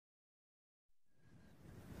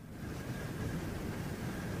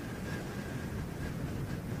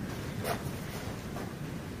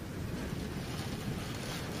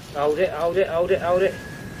Hold it, hold it, hold it, hold it.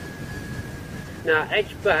 Now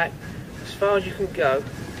edge back as far as you can go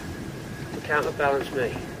to counterbalance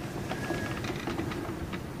me.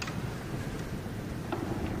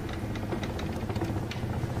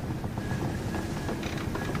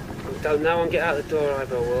 Don't no one get out the door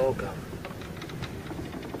either, we'll all go.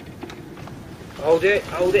 Hold it,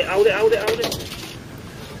 hold it, hold it, hold it, hold it.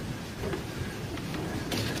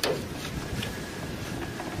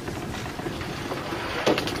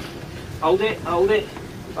 Hold it, hold it,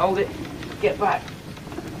 hold it. Get back.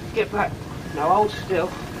 Get back. Now hold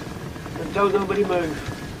still. And don't nobody move.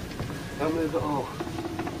 Don't move at all.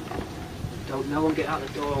 Don't no one get out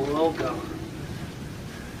the door, we'll all go.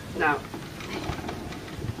 Now,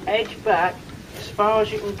 edge back as far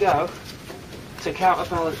as you can go to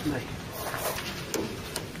counterbalance me.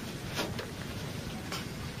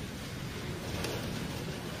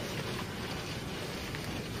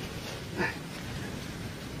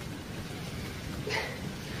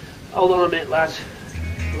 Hold on a minute, lads.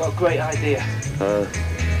 I've got a great idea.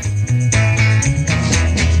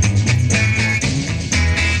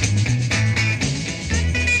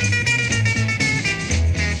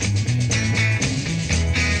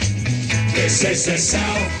 This is the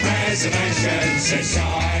Self-Preservation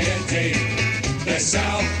Society. The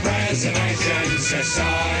Self-Preservation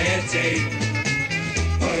Society.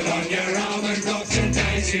 Put on your almond rocks and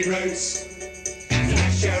daisy roots.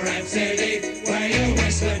 Flash your MCD, play your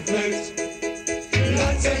whistling flute.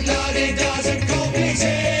 Lots of lolly-dots and copies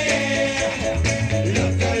here.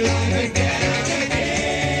 Look alive and get out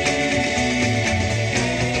again.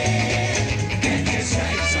 Get your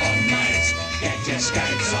skates on, mate. Get your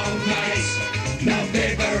skates on, mate. No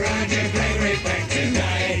bib around you, bring respect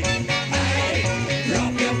today. Hey,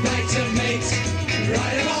 drop your plates of meat.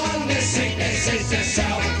 Right them on the sink. This is the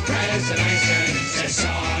Self-Preservation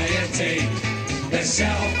Society. The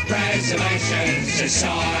Self-Preservation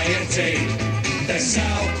Society. The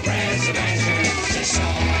Self-Preservation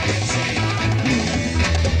Society.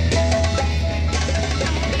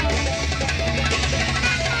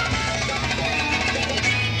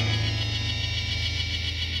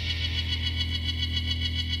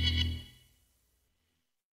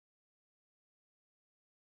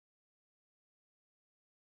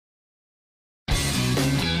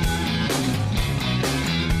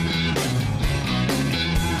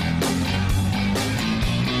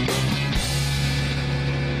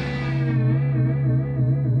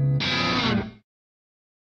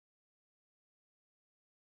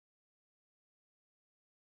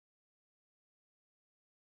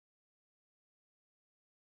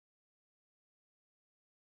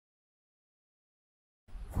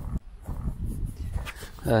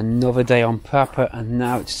 Another day on PAPPA, and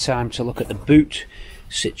now it's time to look at the boot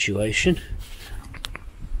situation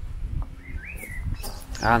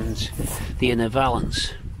and the inner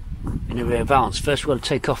valence, inner rear valence. First we're going to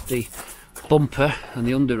take off the bumper and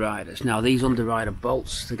the underriders. Now these underrider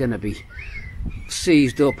bolts, they're going to be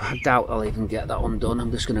seized up. I doubt I'll even get that undone.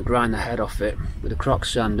 I'm just going to grind the head off it with a croc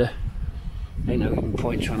sander. Ain't no even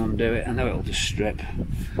point trying to undo it. I know it'll just strip.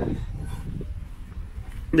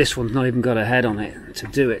 This one's not even got a head on it to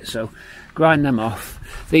do it, so grind them off.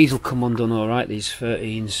 These will come undone alright, these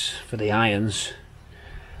 13s for the irons.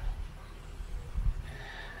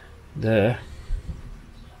 There.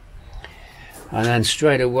 And then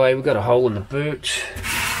straight away we've got a hole in the boot.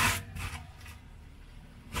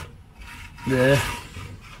 There.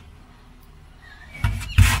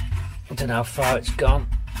 I don't know how far it's gone.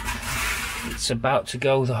 It's about to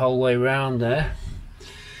go the whole way round there.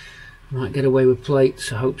 Might get away with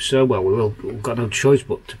plates, I hope so. Well, we will. We've got no choice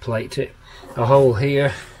but to plate it. A hole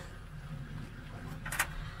here.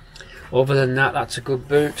 Other than that, that's a good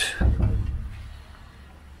boot.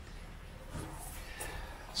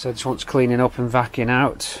 So this wants cleaning up and vacuuming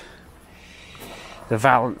out. The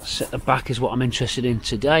valance at the back is what I'm interested in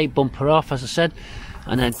today. Bumper off, as I said,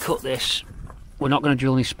 and then cut this. We're not going to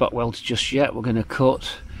drill any spot welds just yet. We're going to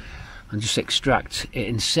cut and just extract it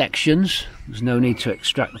in sections. There's no need to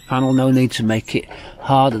extract the panel, no need to make it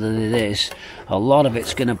harder than it is. A lot of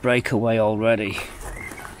it's going to break away already.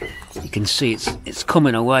 You can see it's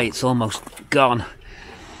coming away, it's almost gone.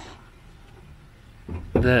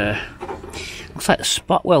 There. Looks like the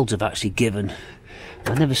spot welds have actually given.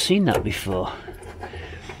 I've never seen that before.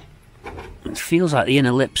 It feels like the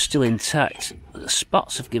inner lip's still intact, but the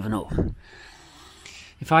spots have given up.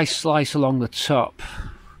 If I slice along the top,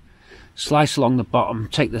 slice along the bottom,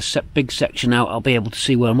 take the big section out, I'll be able to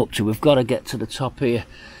see where I'm up to. We've got to get to the top here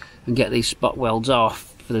and get these spot welds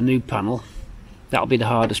off for the new panel. That'll be the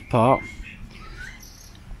hardest part,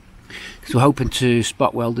 because we're hoping to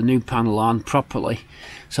spot weld the new panel on properly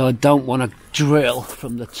So I don't want to drill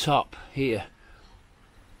from the top here.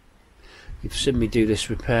 You've seen me do this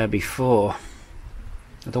repair before.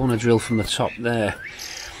 I don't want to drill from the top there,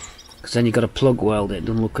 because then you've got to plug weld it. It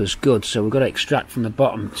doesn't look as good. So we've got to extract from the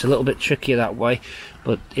bottom. It's a little bit trickier that way,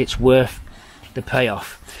 but it's worth the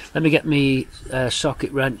payoff. Let me get me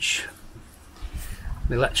socket wrench,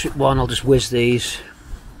 the electric one. I'll just whiz these,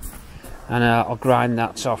 and I'll grind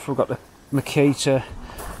that off. We've got the Mk3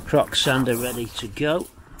 Cortina sander ready to go.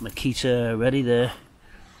 Mk3 ready there,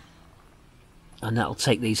 and that'll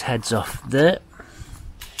take these heads off there.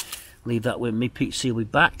 Leave that with me. PC will be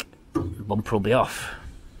back. The bumper will be off.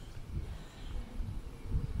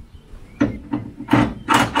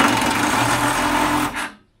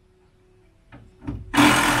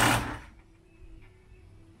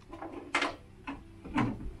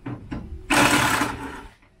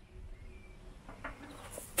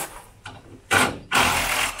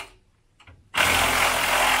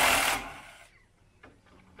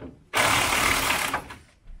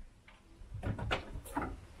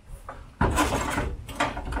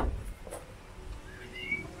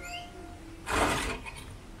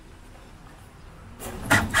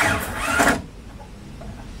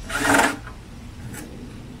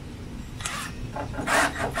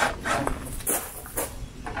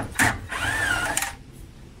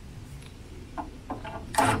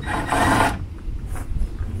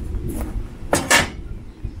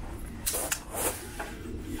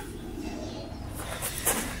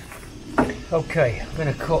 Okay, I'm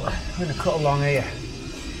gonna cut along here.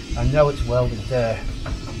 I know it's welded there.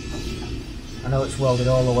 I know it's welded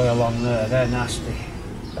all the way along there. They're nasty.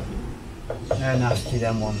 They're nasty,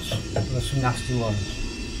 them ones. There's some nasty ones.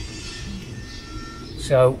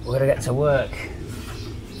 So we're gonna get to work.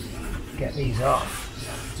 Get these off.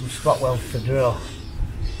 Some spot welds to drill.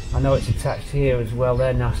 I know it's attached here as well.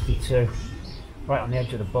 They're nasty too. Right on the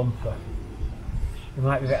edge of the bumper. We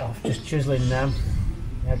might be better off just chiseling them.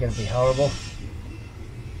 They're going to be horrible.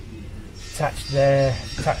 Attached there,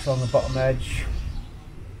 attached on the bottom edge.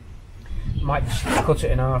 Might just cut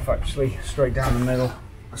it in half actually, straight down the middle.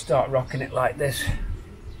 I'll start rocking it like this.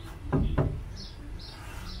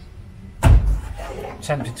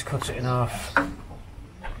 Tempted to cut it in half.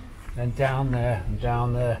 Then down there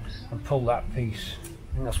and pull that piece.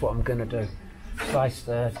 I think that's what I'm going to do. Slice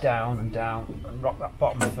there, down, and rock that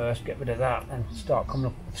bottom first, get rid of that, and start coming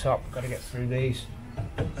up at the top. Got to get through these.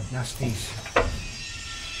 Nasties.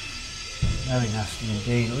 Very nasty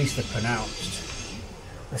indeed, at least they're pronounced.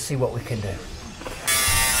 Let's see what we can do.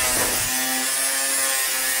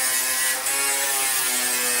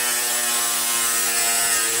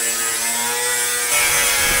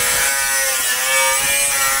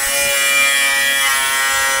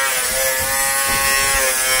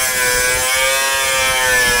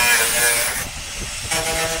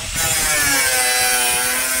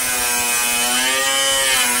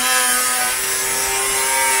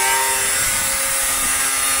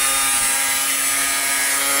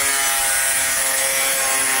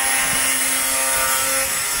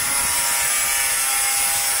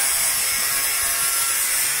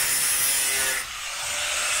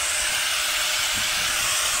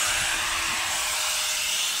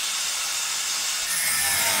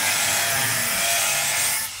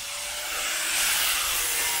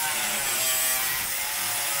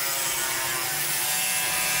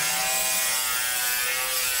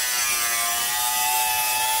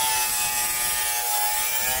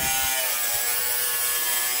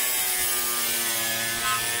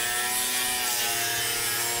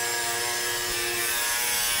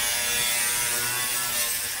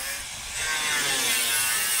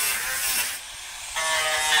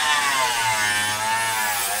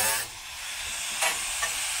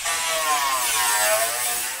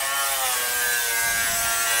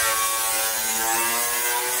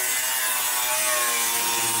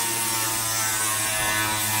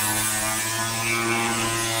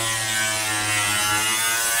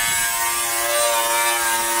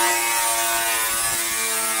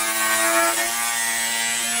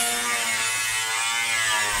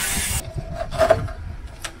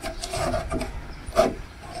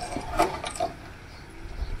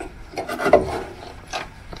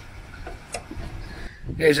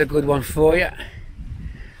 Here's a good one for you.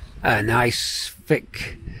 A nice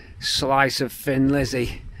thick slice of Thin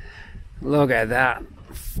Lizzy. Look at that.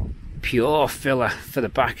 Pure filler for the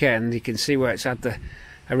back end. You can see where it's had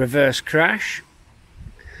a reverse crash.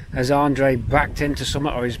 As Andre backed into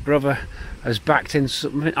something, or his brother has backed into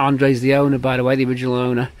something. Andre's the owner, by the way, the original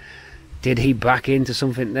owner. Did he back into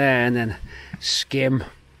something there and then skim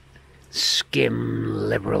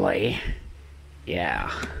liberally?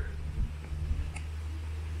 Yeah.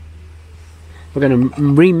 We're going to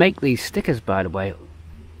remake these stickers, by the way,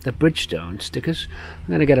 the Bridgestone stickers. I'm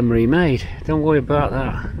going to get them remade, don't worry about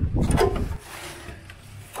that.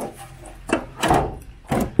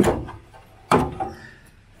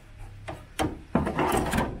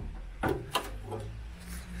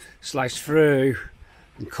 Sliced through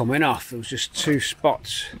and coming off. There was just 2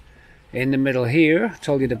 spots in the middle here. I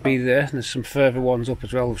told you to be there, and there's some further ones up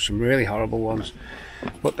as well, some really horrible ones.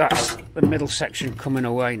 But that's the middle section coming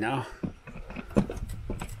away now.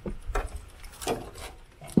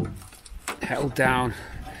 Held down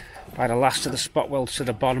by the last of the spot welds to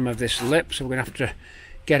the bottom of this lip, so we're going to have to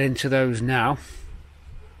get into those now.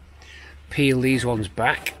 Peel these ones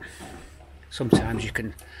back. Sometimes you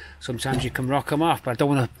can rock them off, but I don't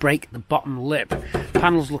want to break the bottom lip.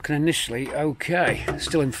 Panel's looking initially okay,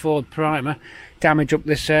 still in Ford primer. Damage up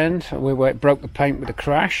this end where it broke the paint with a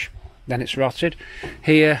crash, then it's rotted.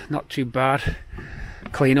 Here, not too bad.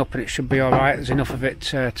 Clean up and it should be alright. There's enough of it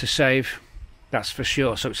to save, that's for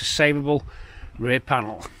sure. So it's a savable rear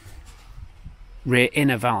panel, rear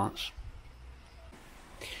inner valance.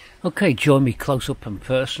 Okay, join me close up and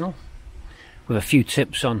personal with a few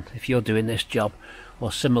tips on if you're doing this job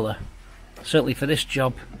or similar. Certainly for this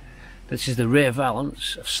job, this is the rear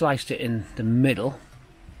valance. I've sliced it in the middle,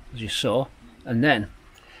 as you saw, and then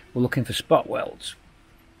we're looking for spot welds.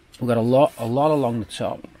 We've got a lot along the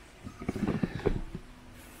top,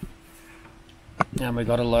 and we've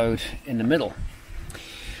got a load in the middle.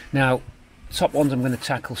 Now, top ones I'm going to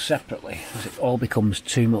tackle separately, as it all becomes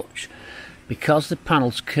too much. Because the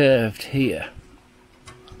panel's curved here,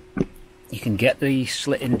 you can get the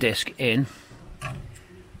slitting disc in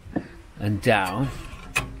and down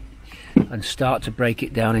and start to break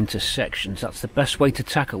it down into sections. That's the best way to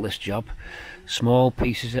tackle this job. Small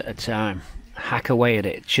pieces at a time. Hack away at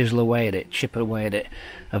it, chisel away at it, chip away at it.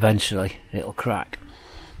 Eventually it'll crack.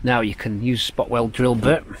 Now you can use spot weld drill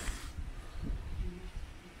bit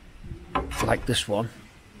like this one,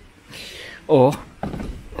 or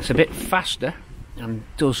it's a bit faster and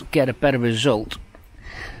does get a better result.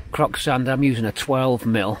 Croc sander, I'm using a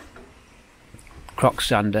 12mm croc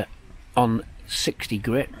sander on 60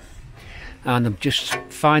 grit, and I'm just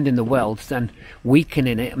finding the welds, then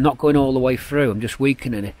weakening it. I'm not going all the way through, I'm just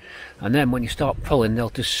weakening it, and then when you start pulling they'll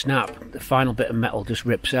just snap. The final bit of metal just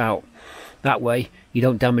rips out. That way you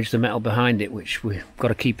don't damage the metal behind it, which we've got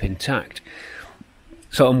to keep intact.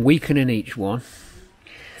 So I'm weakening each one,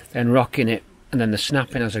 then rocking it, and then the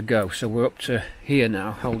snapping as I go. So we're up to here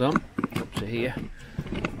now, hold on, up to here.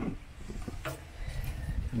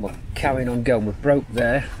 And we're carrying on going. We've broke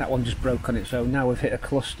there, that one just broke on its own. Now we've hit a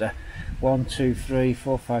cluster. 1, 2, 3,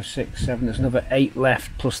 4, 5, 6, 7. There's another 8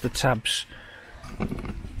 left, plus the tabs.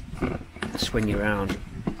 Swing you around.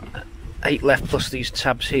 8 left plus these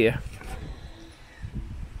tabs here.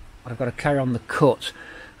 I've got to carry on the cut.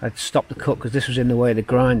 I'd stop the cut because this was in the way of the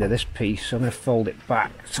grinder, this piece, so I'm going to fold it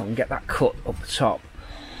back so I can get that cut up the top.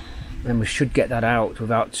 Then we should get that out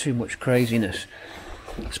without too much craziness.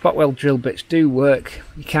 Spot weld drill bits do work.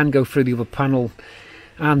 You can go through the other panel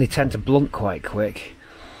and they tend to blunt quite quick.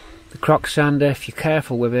 The croc sander, if you're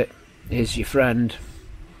careful with it, is your friend,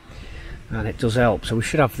 and it does help. So we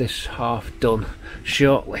should have this half done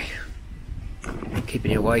shortly.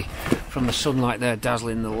 Keeping you away from the sunlight there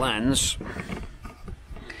dazzling the lens.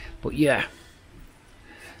 But yeah,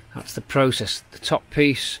 that's the process. The top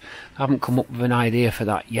piece, I haven't come up with an idea for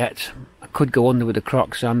that yet. I could go under with the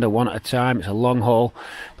croc sander one at a time. It's a long haul,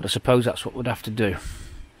 but I suppose that's what we'd have to do.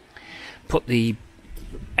 Put the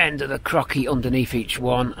end of the crocky underneath each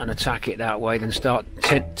one and attack it that way, then start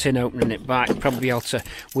tin opening it back, probably be able to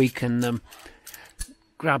weaken them,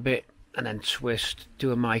 grab it and then twist,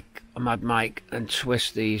 do a mad mic and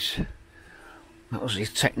twist these. That was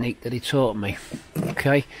his technique that he taught me.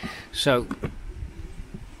 Okay, so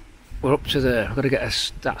we're up to there. I've got to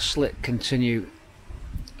get that slit continue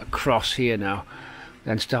across here now,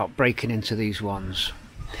 then start breaking into these ones.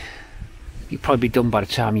 You'll probably be done by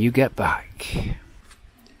the time you get back.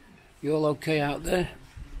 You all okay out there?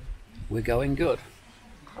 We're going good.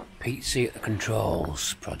 Pete C at the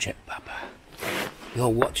controls, Project PAPPA. You're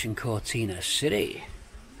watching Cortina City,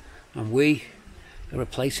 and we are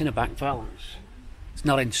replacing a back valance. It's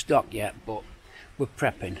not in stock yet, but we're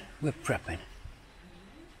prepping.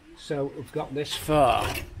 So we've got this far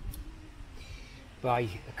by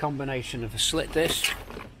a combination of a slit disc,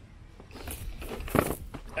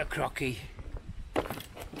 a crocky,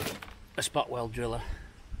 a spot weld driller,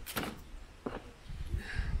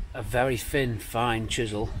 a very thin fine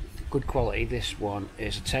chisel, good quality. This one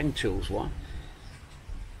is a 10 tools one.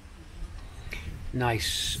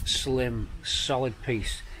 Nice slim solid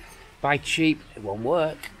piece. Buy cheap, it won't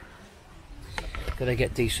work. gotta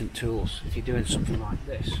get decent tools if you're doing something like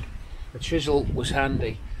this. The chisel was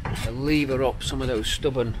handy to lever up some of those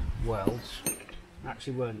stubborn welds.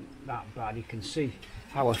 Actually weren't that bad. You can see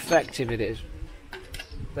how effective it is.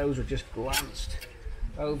 Those were just glanced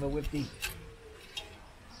over with the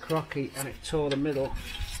crocky and it tore the middle.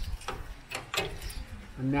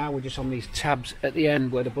 And now we're just on these tabs at the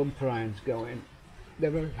end where the bumper irons go in.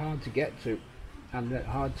 They're very hard to get to and they're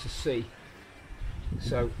hard to see.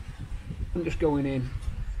 So I'm just going in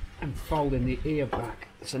and folding the ear back.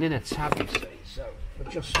 It's an inner tab, you see, so we're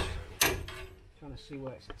just trying to see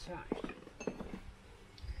where it's attached.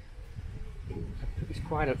 It's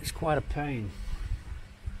quite a pain.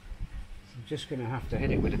 I'm just going to have to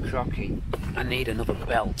hit it with a crocky. I need another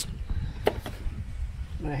belt. I'm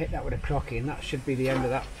going to hit that with a crocky, and that should be the end of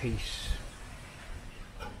that piece.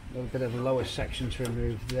 A little bit of the lower section to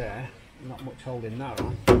remove there. Not much holding that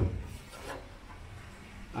on.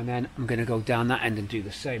 And then I'm going to go down that end and do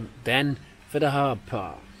the same. Then for the hard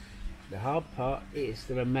part. The hard part is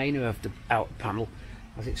the remainder of the outer panel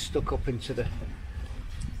as it's stuck up into the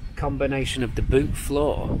combination of the boot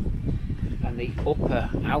floor and the upper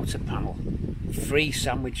outer panel, free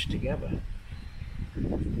sandwiched together.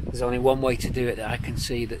 There's only one way to do it that I can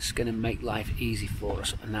see that's going to make life easy for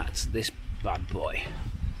us, and that's this bad boy.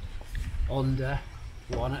 Under,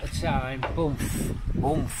 one at a time, bump,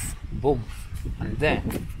 bump, bump, and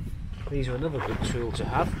then these are another good tool to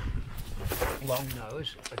have. Long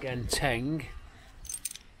nose, again Teng,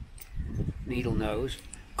 needle nose,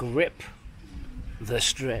 grip the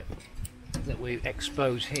strip that we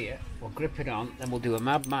expose here. We'll grip it on, then we'll do a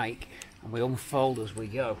mad mic and we unfold as we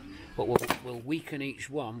go. But we'll weaken each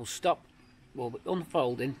one. We'll stop, we'll be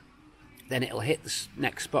unfolding, then it'll hit the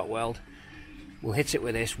next spot weld. We'll hit it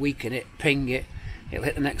with this, weaken it, ping it, it'll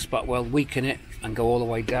hit the next spot weld, weaken it, and go all the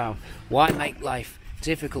way down. Why make life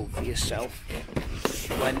difficult for yourself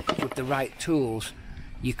when with the right tools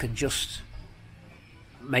you can just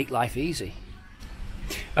make life easy?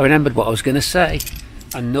 I remembered what I was going to say.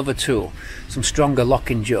 Another tool, some stronger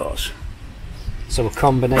locking jaws. So a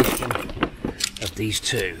combination of these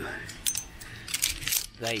two,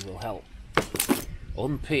 they will help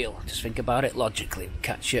unpeel. Just think about it logically. We'll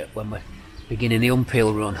catch you when we're beginning the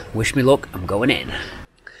unpeel run. Wish me luck, I'm going in.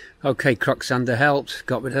 Okay, crock sander helped,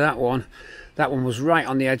 got rid of that one. That one was right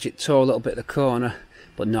on the edge, it tore a little bit of the corner,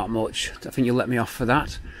 but not much. I think you'll let me off for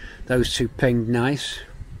that. Those two pinged nice.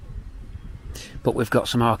 But we've got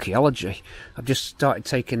some archaeology. I've just started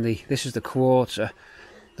taking this is the quarter,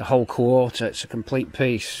 the whole quarter, it's a complete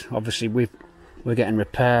piece. Obviously we're getting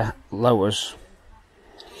repair lowers,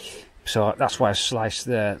 so that's why I sliced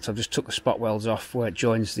there. So I've just took the spot welds off where it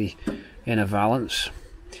joins the inner valence,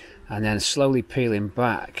 and then slowly peeling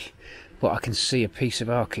back. But I can see a piece of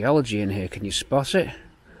archaeology in here. Can you spot it?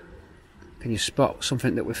 Can you spot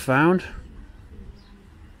something that we've found?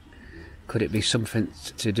 Could it be something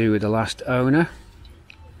to do with the last owner?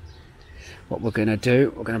 What we're going to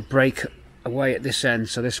do, we're going to break away at this end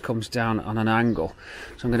so this comes down on an angle.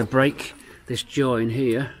 So I'm going to break this join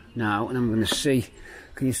here now, and I'm going to see,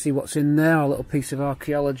 can you see what's in there? A little piece of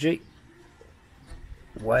archaeology.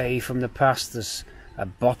 Way from the past, there's a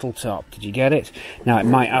bottle top. Did you get it? Now it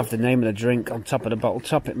might have the name of the drink on top of the bottle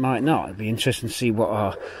top, it might not. It'd be interesting to see what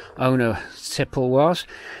our owner tipple was.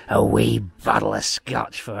 A wee bottle of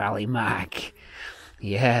scotch for Ali Mac.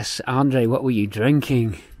 Yes, Andre, what were you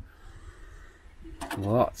drinking?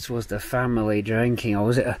 What was the family drinking? Or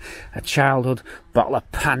was it a childhood bottle of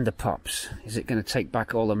Panda Pops? Is it going to take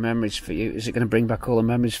back all the memories for you? Is it going to bring back all the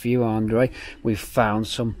memories for you, Andre? We've found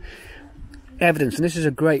some evidence, and this is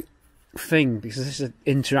a great thing because this is an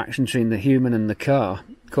interaction between the human and the car.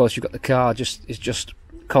 Of course, you've got the car is just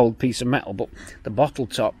a cold piece of metal, but the bottle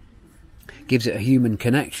top gives it a human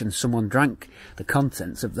connection. Someone drank the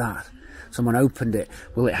contents of that. Someone opened it.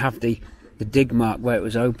 Will it have the dig mark where it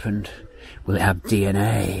was opened? Will it have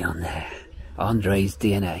DNA on there? Andre's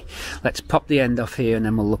DNA. Let's pop the end off here and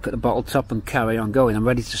then we'll look at the bottle top and carry on going. I'm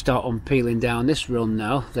ready to start unpeeling down this run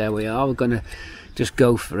now. There we are. We're going to just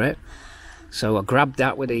go for it. So I grabbed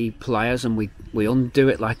that with the pliers and we undo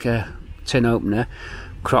it like a tin opener.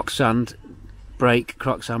 Crock sand, break,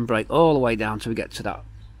 crock sand, break, all the way down till we get to that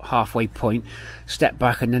halfway point. Step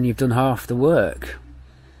back and then you've done half the work.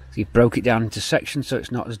 So you've broke it down into sections so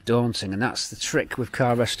it's not as daunting, and that's the trick with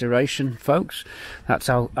car restoration, folks. That's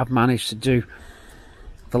how I've managed to do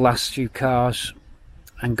the last few cars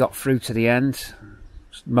and got through to the end.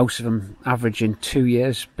 Most of them averaging 2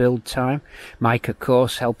 years build time. Mike, of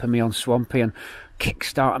course, helping me on Swampy and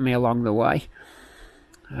kick-starting me along the way.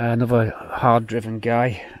 Another hard-driven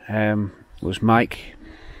guy was Mike.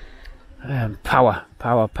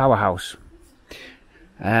 Powerhouse.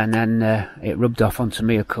 and then it rubbed off onto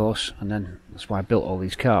me, of course, and then that's why I built all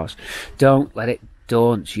these cars. Don't let it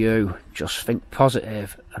daunt you. Just think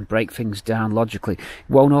positive and break things down logically.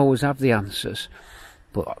 You won't always have the answers,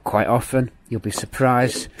 but quite often you'll be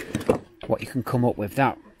surprised what you can come up with.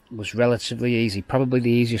 That was relatively easy, probably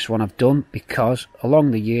the easiest one I've done, because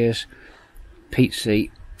along the years Pete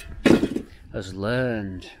C has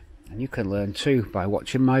learned, and you can learn too by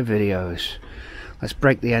watching my videos. Let's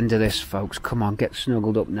break the end of this, folks. Come on, get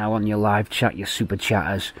snuggled up now on your live chat, you super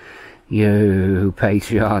chatters, you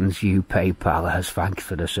Patreons, you PayPalers, thank you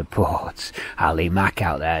for the support. Ali Mac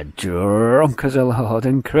out there, drunk as a lord,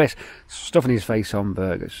 and Chris stuffing his face on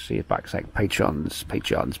burgers. See you back, like Patrons,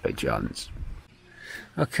 Patrons, Patrons.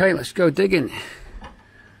 Okay, let's go digging.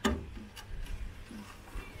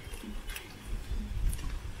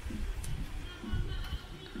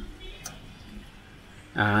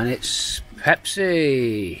 And it's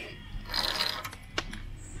Pepsi.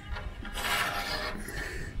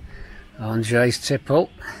 Andre's tipple.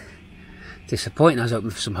 Disappointing, I was hoping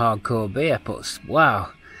for some hardcore beer, but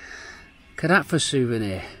wow. Look at that for a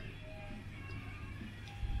souvenir.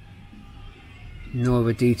 No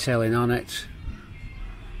other detailing on it,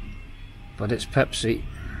 but it's Pepsi.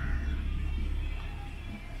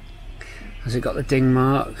 Has it got the ding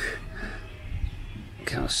mark?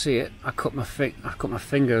 Can't see it. I cut my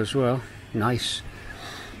finger as well. Nice.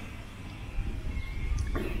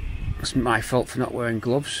 It's my fault for not wearing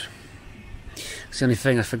gloves. It's the only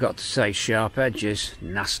thing I forgot to say. Sharp edges,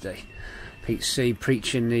 nasty. Pete C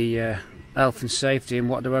preaching the health and safety, and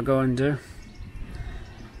what do I go and do?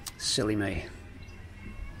 Silly me.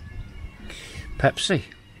 Pepsi.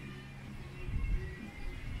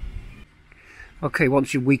 Okay,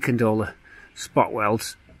 once you've weakened all the spot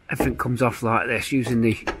welds, everything comes off like this using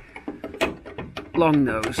the long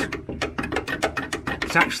nose.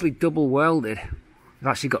 It's actually double welded. They've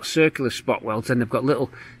actually got circular spot welds, and they've got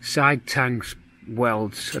little side tangs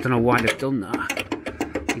welds. I don't know why they've done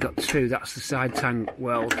that. You've got two, that's the side tang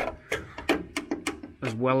weld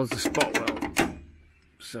as well as the spot weld.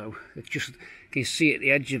 So it's just, you can see at the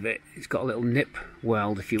edge of it, it's got a little nip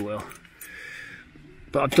weld, if you will.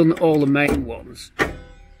 But I've done all the main ones.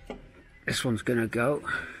 This one's gonna go.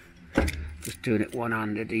 Just doing it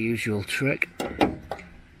one-handed, the usual trick.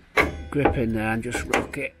 Grip in there and just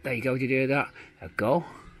rock it. There you go, did you hear that? A go.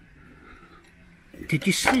 Did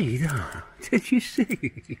you see that? Did you see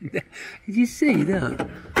that? Did you see that?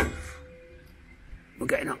 We're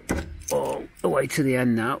getting up all the way to the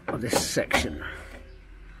end now of this section.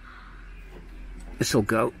 This'll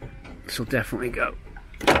go. This'll definitely go.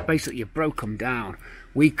 Basically, you broke them down,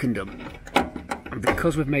 weakened them, and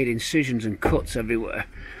because we've made incisions and cuts everywhere,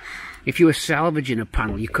 if you were salvaging a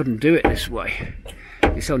panel, you couldn't do it this way.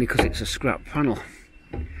 It's only because it's a scrap panel.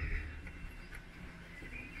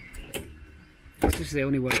 This is the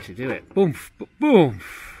only way to do it. Boom, boom.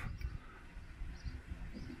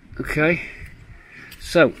 Okay,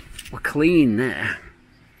 so we're clean there.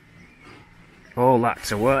 All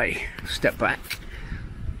that's away. Step back.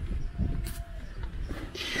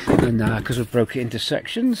 And because we've broke it into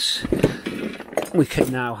sections, we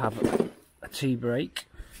can now have a tea break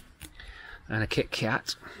and a Kit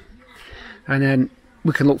Kat, and then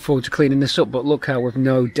we can look forward to cleaning this up. But look how we've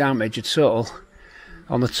no damage at all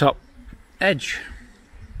on the top edge.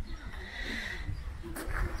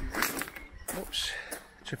 Oops,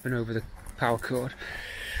 tripping over the power cord.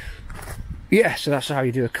 Yeah, so that's how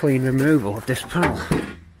you do a clean removal of this panel.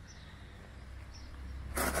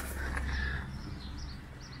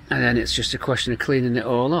 And then it's just a question of cleaning it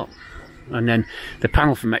all up. And then the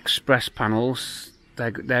panel from Express Panels,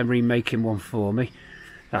 they're remaking one for me.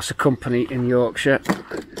 That's a company in Yorkshire.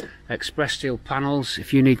 Express Steel Panels.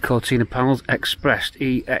 If you need Cortina panels, Expressed,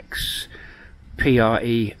 E-X-P-R-E-S-S-E-D,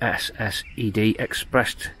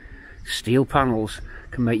 Expressed Steel Panels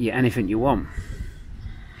can make you anything you want.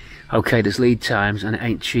 Okay, there's lead times and it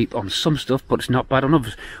ain't cheap on some stuff, but it's not bad on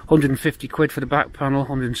others. 150 quid for the back panel,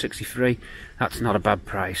 163. That's not a bad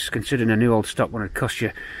price, considering a new old stock one would cost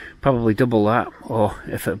you probably double that, or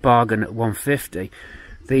if at bargain at 150.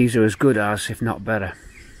 These are as good as, if not better.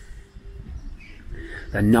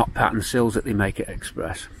 They're not pattern sills that they make at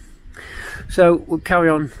Express. So we'll carry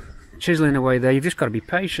on chiseling away there. You've just got to be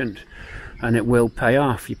patient, and it will pay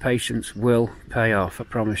off. Your patience will pay off, I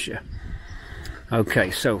promise you.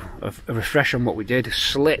 Okay, so a refresh on what we did.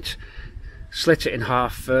 Slit it in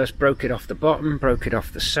half first, broke it off the bottom, broke it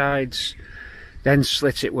off the sides, then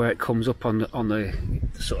slit it where it comes up on the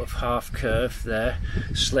sort of half curve there.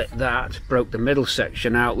 Slit that, broke the middle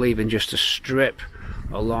section out, leaving just a strip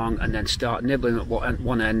along, and then start nibbling at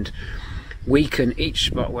one end weaken each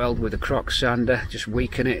spot weld with a croc sander, just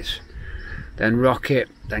weaken it, then rock it,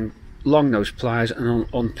 then long nose pliers and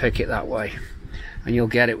unpick it that way, and you'll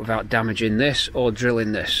get it without damaging this or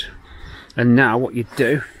drilling this. And now what you'd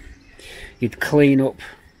do, you'd clean up.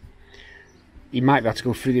 You might be able to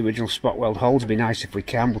go through the original spot weld holes. It'd be nice if we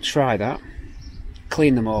can. We'll try that.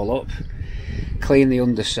 Clean them all up, clean the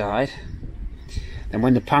underside, then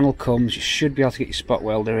when the panel comes you should be able to get your spot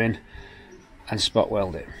welder in and spot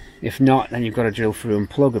weld it. If not, then you've got to drill through and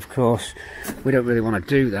plug. Of course we don't really want to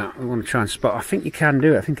do that. We want to try and spot. I think you can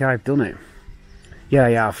do it. I think I've done it. Yeah,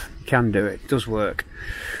 I have. You can do it. It does work.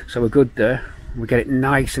 So we're good there. We get it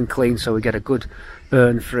nice and clean so we get a good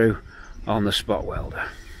burn through on the spot welder.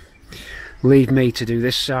 Leave me to do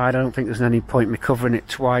this side. I don't think there's any point me covering it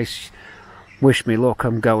twice. Wish me luck.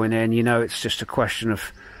 I'm going in. You know, it's just a question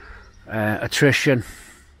of attrition,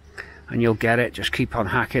 and you'll get it. Just keep on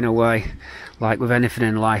hacking away. Like with anything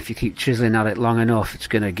in life, you keep chiseling at it long enough, it's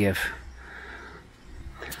gonna give.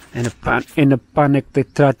 In a panic, they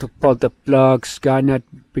tried to pull the plug. Skynet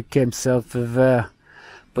became self-aware,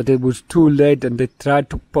 but it was too late, and they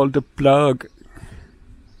tried to pull the plug.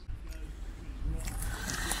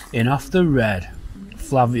 In off the red,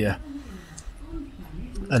 Flavia,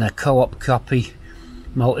 and a Co-op copy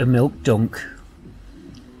multi-milk dunk.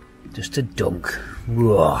 Just a dunk.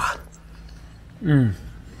 Whoa.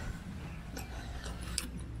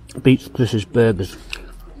 Beats Chris's burgers.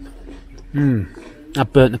 I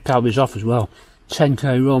burnt the calories off as well.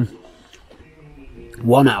 10k run.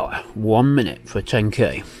 1 hour, 1 minute for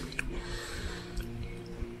 10k.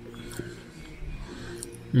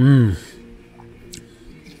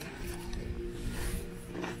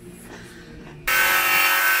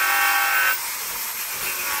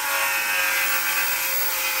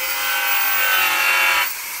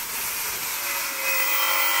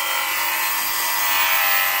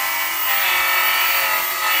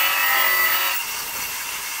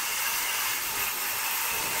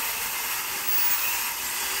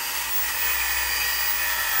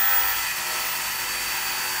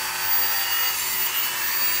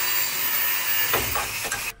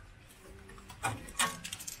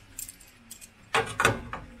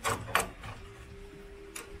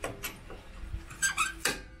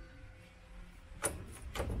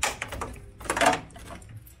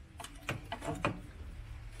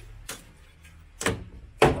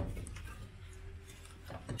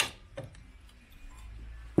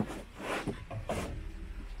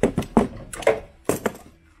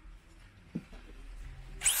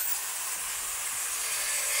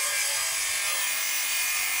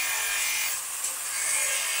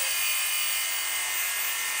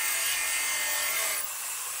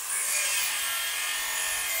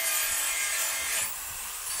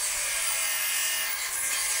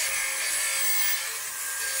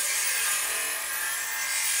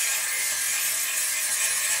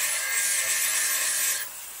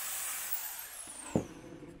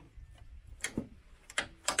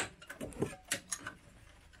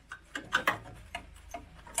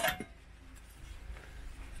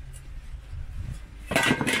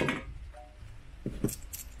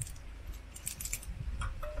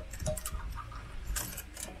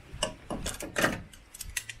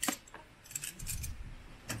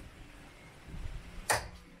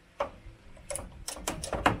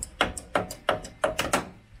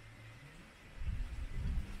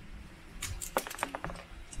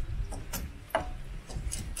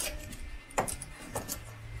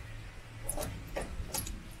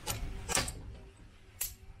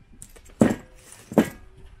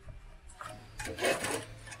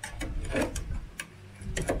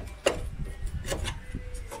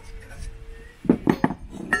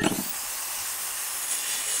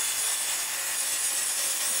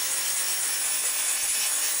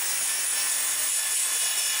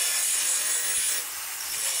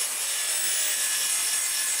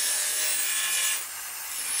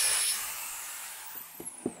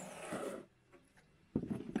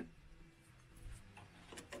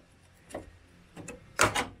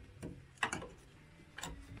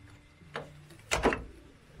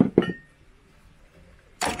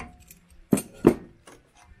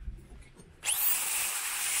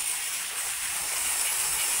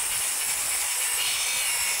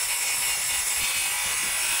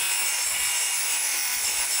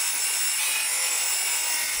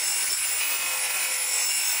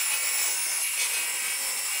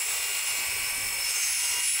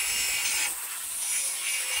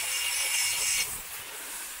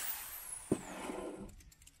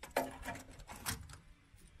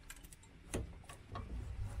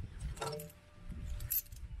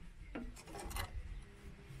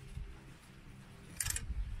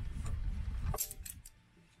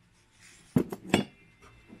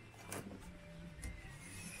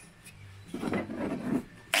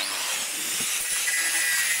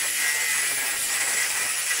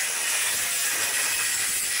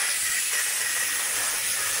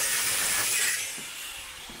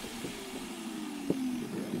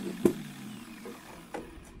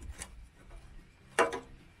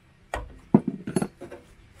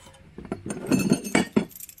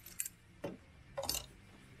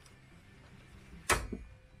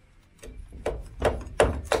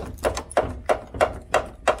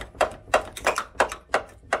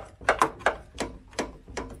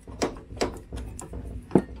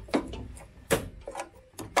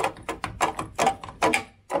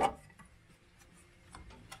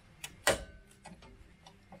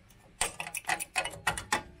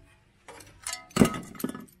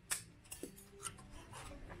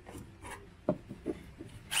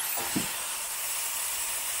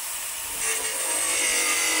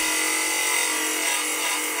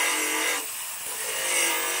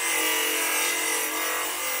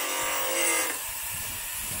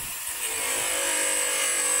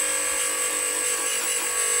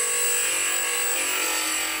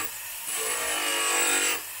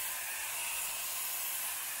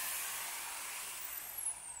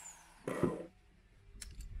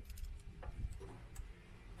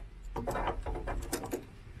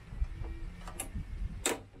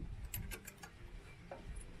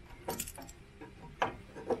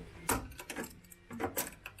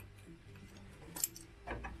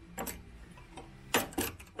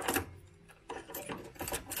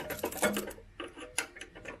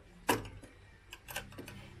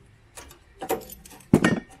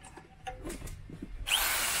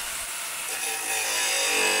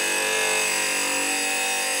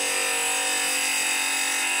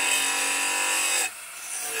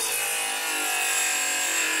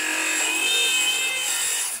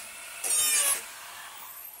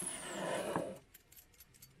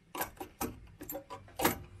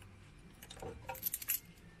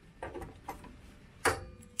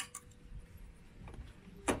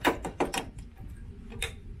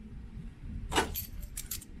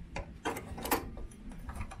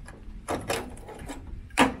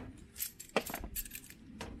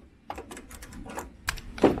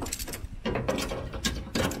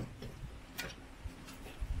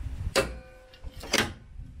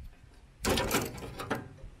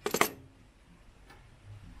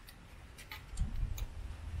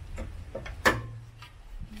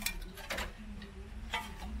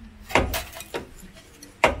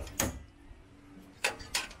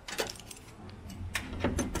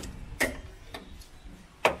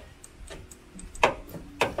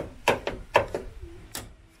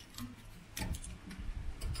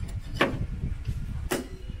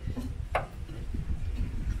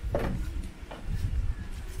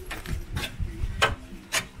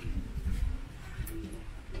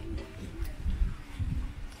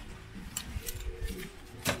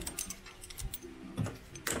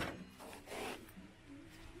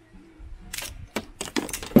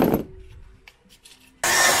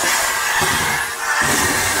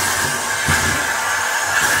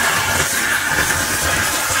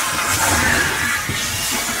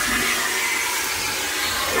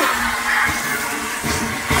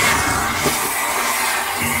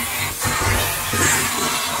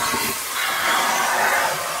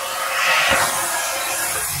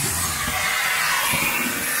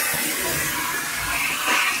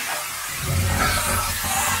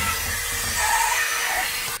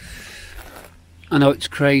 I know it's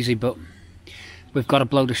crazy, but we've got to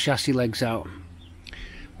blow the chassis legs out.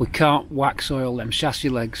 We can't wax oil them chassis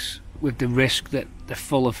legs with the risk that they're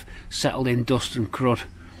full of settled in dust and crud.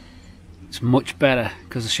 It's much better,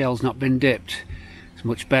 because the shell's not been dipped, it's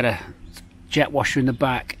much better jet washer in the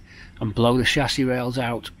back and blow the chassis rails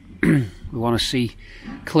out. We want to see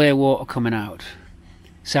clear water coming out.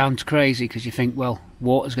 Sounds crazy because you think, well,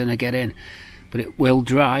 water's going to get in, but it will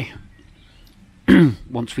dry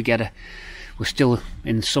once we get we're still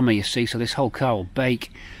in summer, you see, so this whole car will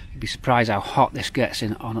bake. You'd be surprised how hot this gets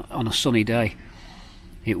on a sunny day.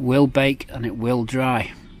 It will bake and it will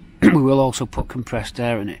dry. We will also put compressed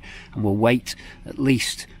air in it, and we'll wait at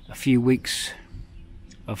least a few weeks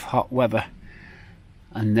of hot weather,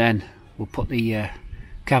 and then we'll put the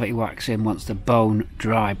cavity wax in once the bone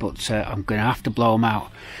dry. But I'm going to have to blow them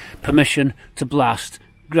out. Permission to blast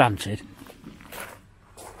granted.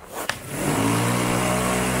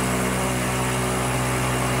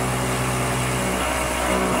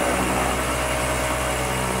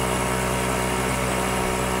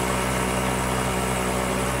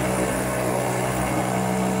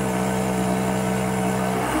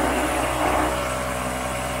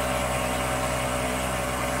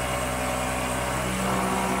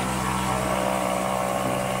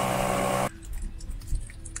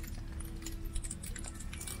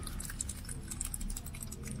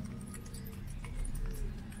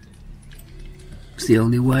 It's the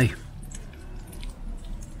only way.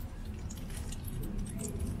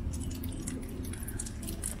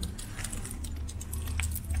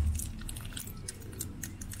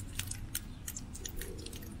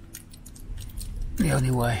 The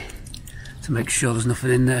only way to make sure there's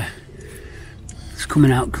nothing in there. It's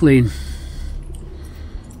coming out clean.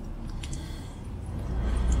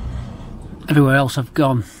 Everywhere else I've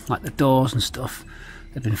gone, like the doors and stuff,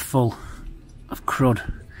 they've been full of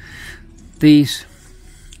crud. These,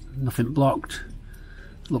 nothing blocked,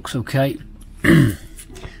 looks okay.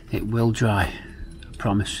 It will dry, I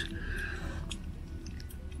promise.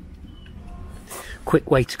 Quick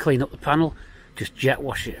way to clean up the panel, just jet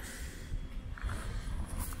wash it.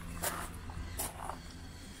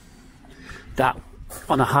 That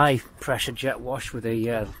on a high pressure jet wash with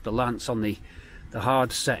the lance on the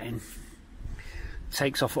hard setting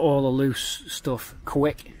takes off all the loose stuff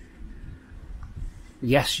quick.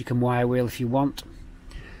 Yes, you can wire wheel if you want,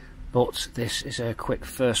 but this is a quick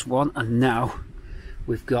first one. And now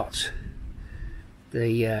we've got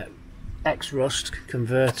the X-Rust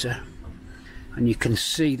converter, and you can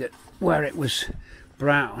see that where it was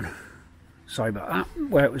brown, sorry about that,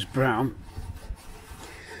 where it was brown,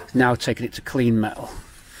 it's now taking it to clean metal.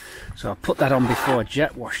 So I put that on before I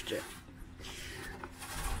jet washed it.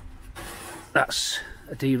 That's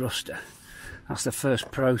a deruster. That's the first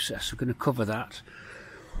process. We're going to cover that.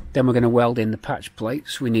 Then we're going to weld in the patch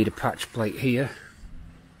plates. We need a patch plate here.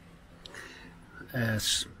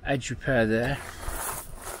 Edge repair there.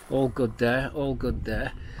 All good there, all good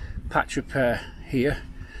there. Patch repair here.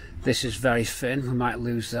 This is very thin, we might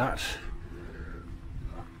lose that.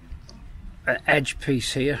 An edge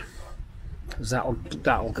piece here, because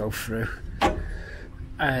that'll go through.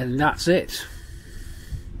 And that's it.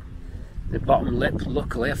 The bottom lip,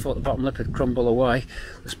 luckily, I thought the bottom lip would crumble away.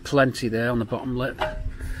 There's plenty there on the bottom lip.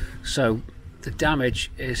 So the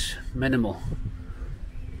damage is minimal.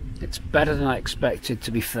 It's better than I expected,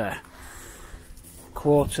 to be fair.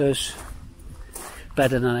 Quarters,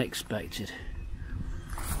 better than I expected.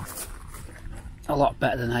 A lot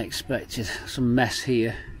better than I expected. Some mess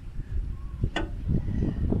here,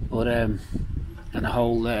 but and a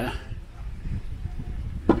hole there.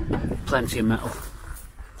 Plenty of metal,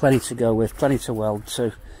 plenty to go with, plenty to weld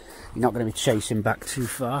to. You're not going to be chasing back too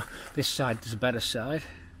far. This side is a better side.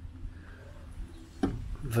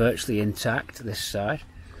 Virtually intact, this side.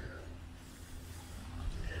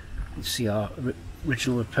 You see our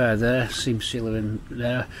original repair there, seam sealer in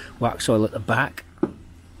there, wax oil at the back.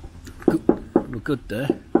 We're good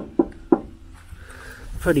there.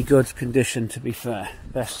 Pretty good condition, to be fair.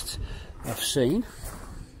 Best I've seen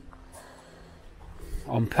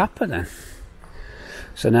on PAPPA then.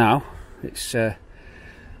 So now it's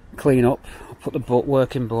clean up. I'll put the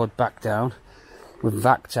working board back down. We've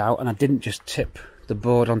vacked out, and I didn't just tip the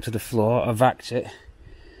board onto the floor. I vacked it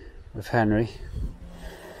with Henry,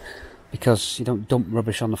 because you don't dump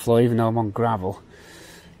rubbish on the floor, even though I'm on gravel.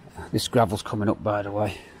 This gravel's coming up, by the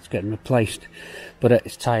way. It's getting replaced, but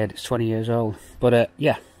it's tired. It's 20 years old. But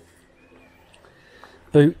yeah,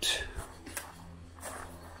 boot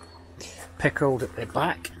pickled at the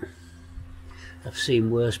back. I've seen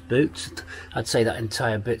worse boots. I'd say that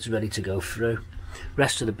entire bit's ready to go through.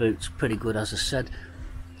 Rest of the boot's pretty good, as I said.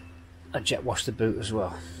 I jet wash the boot as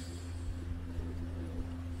well.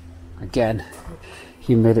 Again,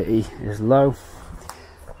 humidity is low,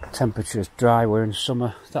 temperature is dry, we're in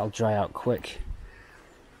summer, that'll dry out quick.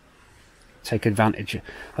 Take advantage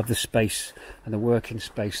of the space and the working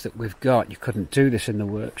space that we've got. You couldn't do this in the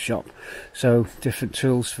workshop, so different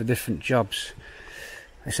tools for different jobs.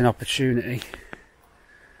 It's an opportunity.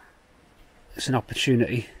 It's an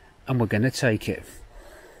opportunity, and we're going to take it.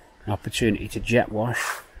 An opportunity to jet wash,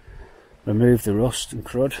 remove the rust and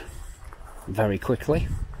crud very quickly.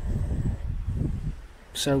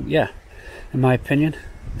 So yeah, in my opinion,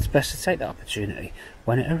 it's best to take that opportunity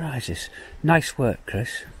when it arises. Nice work,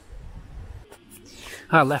 Chris.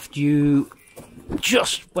 I left you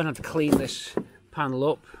just when I'd clean this panel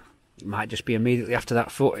up. It might just be immediately after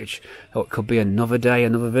that footage, or it could be another day,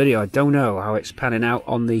 another video. I don't know how it's panning out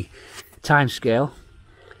on the time scale.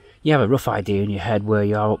 You have a rough idea in your head where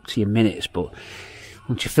you are up to your minutes, but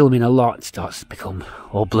once you're filming a lot, it starts to become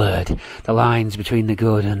all blurred. The lines between the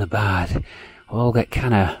good and the bad all get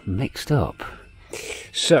kind of mixed up.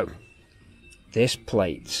 So, this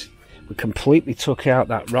plate, we completely took out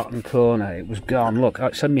that rotten corner. It was gone. Look,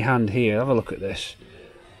 it's in my hand here. Have a look at this.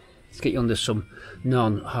 Let's get you under some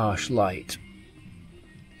non-harsh light.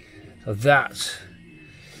 So that,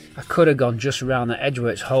 I could have gone just around the edge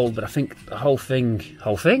where it's hold, but I think the whole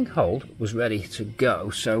hold was ready to go.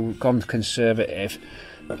 So we've gone conservative,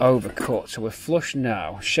 overcut. So we're flush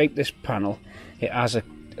now. Shape this panel. It has a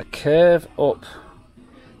curve up,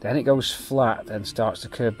 then it goes flat, then starts to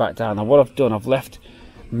curve back down. Now what I've done, I've left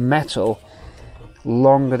metal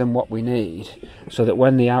longer than what we need, so that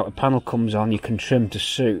when the outer panel comes on, you can trim to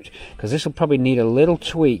suit, because this will probably need a little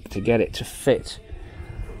tweak to get it to fit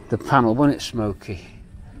the panel, won't it, Smokey?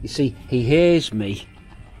 You see, he hears me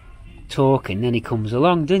talking, then he comes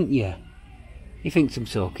along, didn't you? He thinks I'm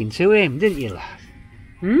talking to him, didn't you, lad?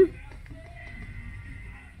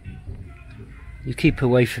 You keep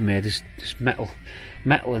away from here. There's metal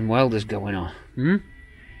and welders going on.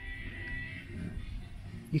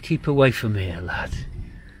 You keep away from here, lad.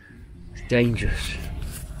 It's dangerous.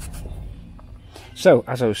 So,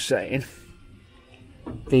 as I was saying,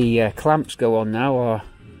 the clamps go on now, or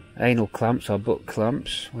anal clamps, or butt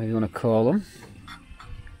clamps, whatever you want to call them.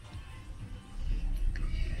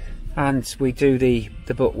 And we do the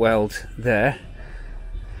butt weld there.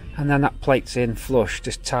 And then that plate's in flush,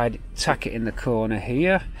 just tack it in the corner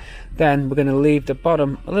here. Then we're going to leave the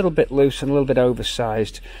bottom a little bit loose and a little bit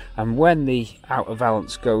oversized, and when the outer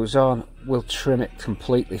valance goes on, we'll trim it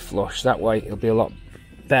completely flush. That way it'll be a lot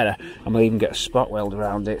better, and we'll even get a spot weld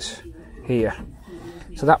around it here.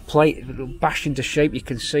 So that plate will bash into shape. You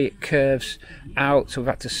can see it curves out, so we've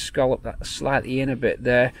had to scallop that slightly in a bit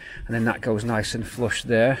there, and then that goes nice and flush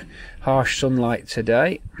there. Harsh sunlight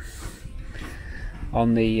today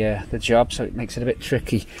on the job, so it makes it a bit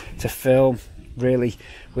tricky to film. Really,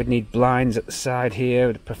 we'd need blinds at the side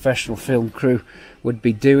here. The professional film crew would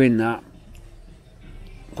be doing that,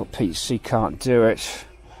 but PTC can't do it.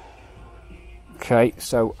 Okay,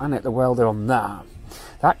 so I net the welder on that.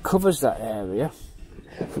 That covers that area,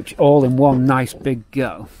 which all in one nice big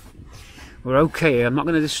go. We're okay. I'm not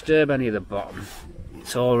going to disturb any of the bottom.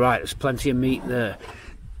 It's all right. There's plenty of meat there.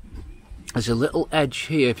 There's a little edge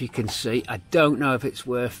here, if you can see. I don't know if it's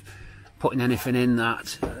worth putting anything in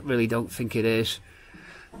that. I really don't think it is.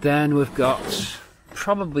 Then we've got,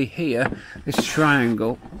 probably here, this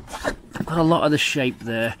triangle. I've got a lot of the shape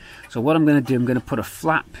there. So what I'm going to do, I'm going to put a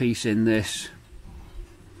flat piece in this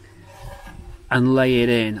and lay it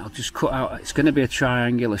in. I'll just cut out, it's going to be a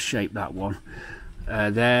triangular shape, that one.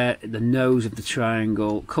 There, the nose of the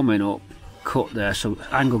triangle coming up, cut there. So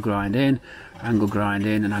angle grind in, and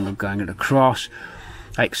angle grind it across.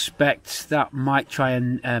 I expect that might try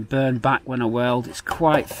and burn back when I weld. It's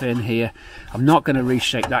quite thin here. I'm not going to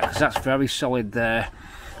reshape that because that's very solid there.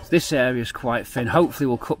 This area is quite thin. Hopefully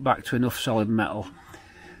we'll cut back to enough solid metal.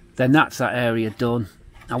 Then that's that area done.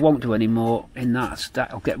 I won't do any more in that.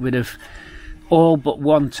 That'll get rid of all but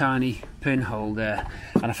one tiny pinhole there.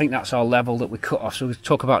 And I think that's our level that we cut off. So we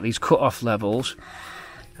talk about these cut off levels.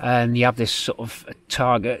 And you have this sort of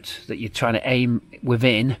target that you're trying to aim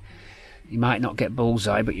within. You might not get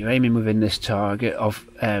bullseye, but you're aiming within this target of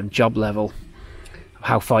job level,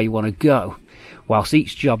 how far you want to go. Whilst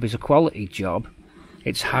each job is a quality job,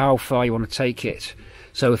 it's how far you want to take it.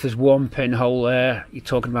 So if there's one pinhole there, you're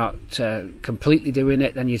talking about completely doing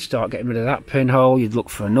it, then you'd start getting rid of that pinhole, you'd look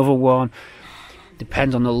for another one.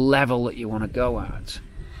 Depends on the level that you want to go at.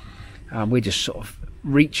 We're just sort of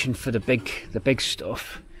reaching for the big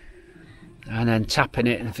stuff, and then tapping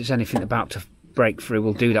it, and if there's anything about to break through,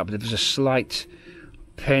 we'll do that. But if there's a slight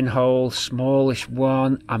pinhole, smallish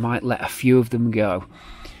one, I might let a few of them go.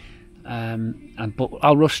 But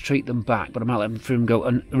I'll rust treat them back, but I might let them go.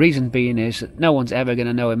 And the reason being is that no one's ever going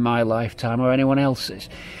to know in my lifetime or anyone else's.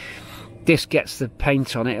 This gets the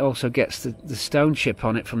paint on it, also gets the stone chip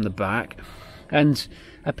on it from the back, and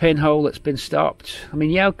a pinhole that's been stopped. I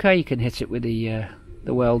mean, yeah, okay, you can hit it with the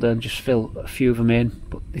welder and just fill a few of them in,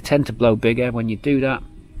 but they tend to blow bigger when you do that.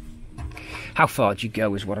 How far do you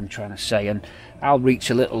go is what I'm trying to say, and I'll reach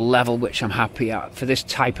a little level which I'm happy at for this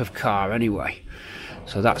type of car anyway.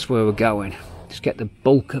 So that's where we're going. Just get the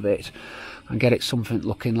bulk of it and get it something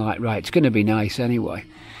looking like, right, it's going to be nice anyway.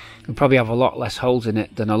 We'll probably have a lot less holes in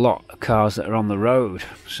it than a lot of cars that are on the road.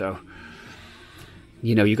 So,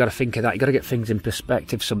 you know, you've got to think of that. You've got to get things in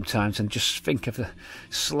perspective sometimes and just think of the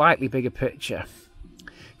slightly bigger picture,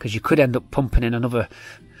 because you could end up pumping in another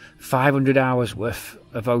 500 hours worth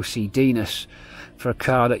of OCD-ness for a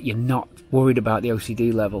car that you're not worried about the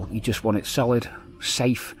OCD level. You just want it solid,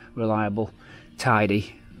 safe, reliable,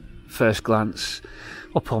 tidy, first glance.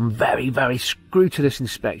 Upon very, very screw to this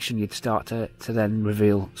inspection, you'd start to then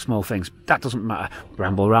reveal small things. That doesn't matter.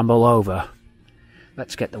 Ramble over.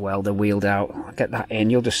 Let's get the welder wheeled out. Get that in.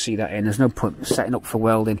 You'll just see that in. There's no point setting up for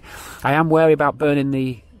welding. I am wary about burning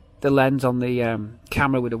the lens on the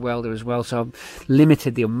camera with a welder as well, so I've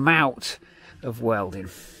limited the amount of welding.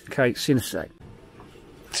 Okay, see you in a sec.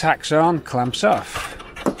 Tacks on, clamps off.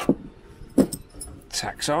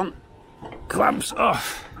 Tacks on, clamps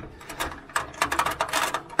off.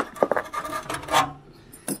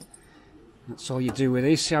 That's all you do with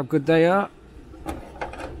these. See how good they are?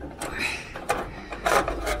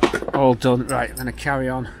 All done. Right, I'm going to carry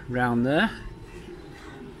on round there.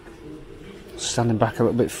 Standing back a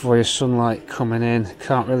little bit for you, sunlight coming in,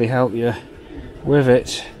 can't really help you with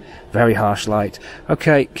it. Very harsh light.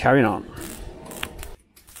 Okay, carrying on.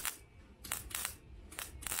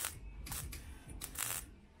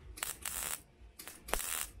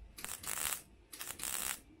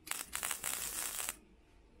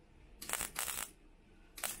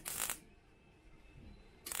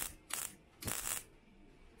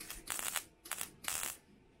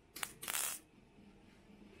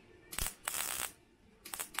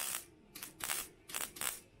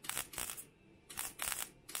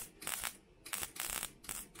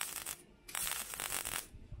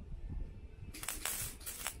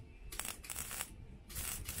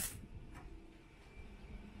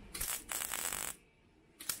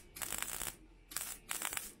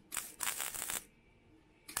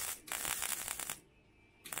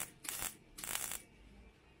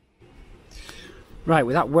 Right,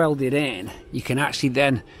 with that welded in, you can actually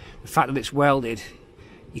then, the fact that it's welded,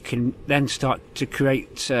 you can then start to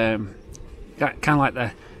create that kind of like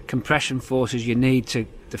the compression forces you need to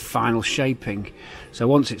the final shaping. So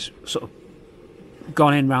once it's sort of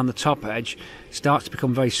gone in around the top edge, it starts to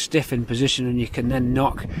become very stiff in position, and you can then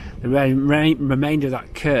knock the remainder of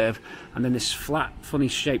that curve, and then this flat, funny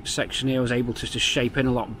shaped section here was able to shape in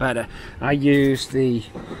a lot better. I used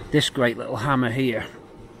this great little hammer here.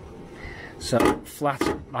 So flat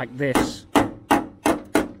like this, and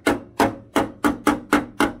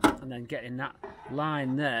then getting that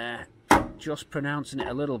line there, just pronouncing it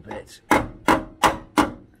a little bit,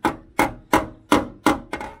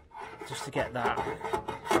 just to get that.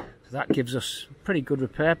 So that gives us a pretty good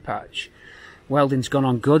repair patch. Welding's gone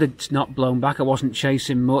on good, it's not blown back. I wasn't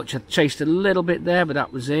chasing much. I chased a little bit there, but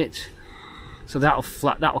that was it. So that'll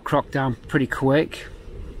crock down pretty quick.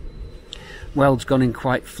 Weld's gone in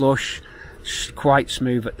quite flush. Quite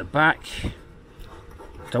smooth at the back.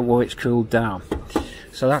 Don't worry, it's cooled down.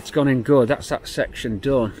 So that's gone in good. That's that section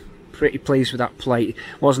done. Pretty pleased with that plate.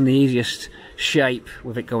 Wasn't the easiest shape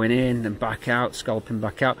with it going in and back out, scalloping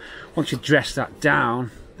back out. Once you dress that down,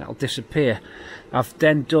 that'll disappear. I've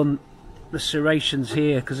then done the serrations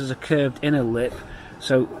here because there's a curved inner lip.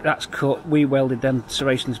 So that's cut. We welded them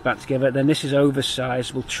serrations back together. Then this is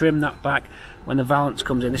oversized. We'll trim that back when the valence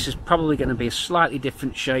comes in. This is probably going to be a slightly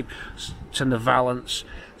different shape to the valence,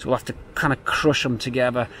 so we'll have to kind of crush them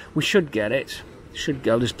together. We should get it. Should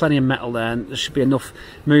go. There's plenty of metal there, and there should be enough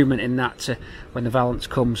movement in that to, when the valence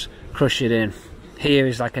comes, crush it in. Here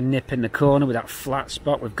is like a nip in the corner with that flat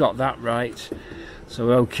spot. We've got that right. So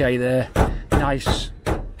we're okay there. Nice.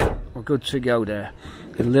 We're good to go there.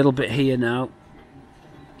 A little bit here now.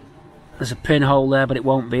 There's a pinhole there, but it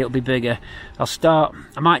won't be, it'll be bigger.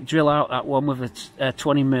 I might drill out that one with a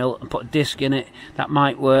 20mm and put a disc in it. That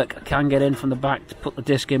might work. I can get in from the back to put the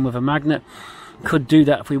disc in with a magnet. Could do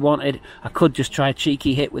that if we wanted. I could just try a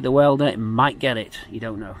cheeky hit with the welder. It might get it, you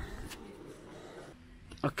don't know.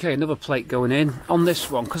 Okay, another plate going in. On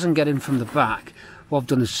this one, because I'm getting from the back, what I've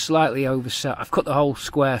done is slightly oversized. I've cut the whole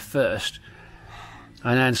square first,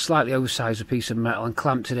 and then slightly oversized a piece of metal and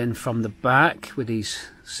clamped it in from the back with these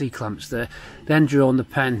C-clamps there. Then drawn the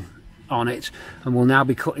pen on it, and we'll now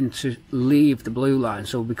be cutting to leave the blue line.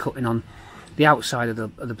 So we'll be cutting on the outside of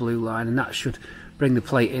the blue line, and that should bring the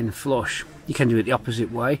plate in flush. You can do it the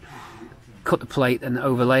opposite way. Cut the plate and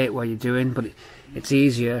overlay it where you're doing, but it's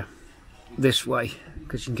easier this way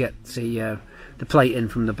because you can get the plate in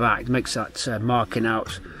from the back. It makes that marking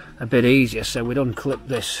out a bit easier. So we'd unclip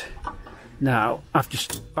this now. I've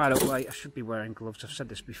just, by the way, I should be wearing gloves. I've said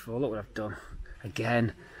this before. Look what I've done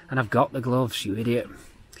again, and I've got the gloves, you idiot.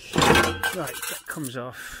 Right, that comes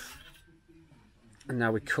off, and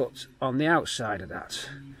now we cut on the outside of that,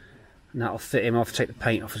 and that'll fit him off. Take the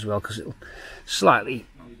paint off as well because it'll slightly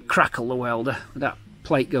crackle the welder. That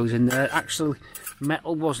plate goes in there. Actually,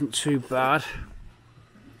 metal wasn't too bad,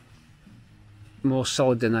 more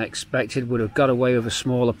solid than I expected. Would have got away with a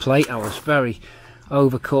smaller plate. I was very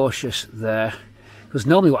overcautious there, because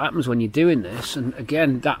normally what happens when you're doing this, and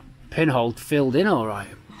again that pinhole filled in all right,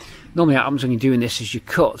 normally what happens when you're doing this is you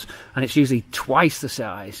cut and it's usually twice the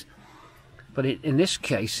size, but in this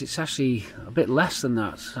case it's actually a bit less than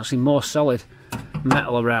that. It's actually more solid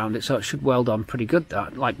metal around it, so it should weld on pretty good.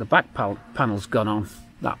 That, like the back panel's gone on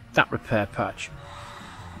that repair patch.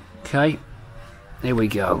 Okay, here we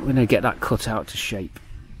go. We're going to get that cut out to shape.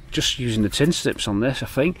 Just using the tin strips on this, I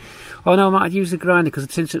think. Oh no, I might use the grinder because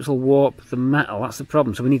the tin strips will warp the metal. That's the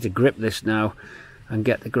problem. So we need to grip this now and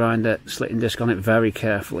get the grinder slitting disc on it very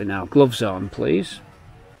carefully now. Gloves on, please.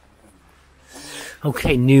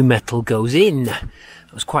 Okay, new metal goes in.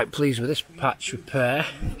 I was quite pleased with this patch repair.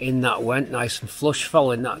 In that went nice and flush,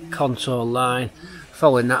 following that contour line,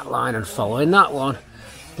 following that line and following that one.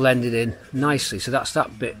 Blended in nicely, so that's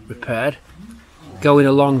that bit repaired. Going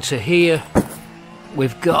along to here,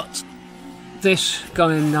 we've got this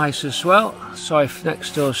gone in nice as well. Sorry for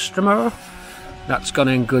next door's strimmer, that's gone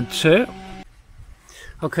in good too.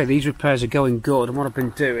 Okay, these repairs are going good, and what I've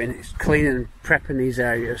been doing is cleaning and prepping these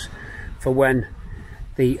areas for when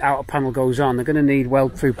the outer panel goes on. They're going to need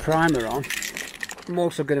weld through primer on. I'm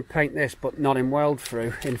also going to paint this, but not in weld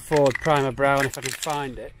through, in Ford Primer Brown if I can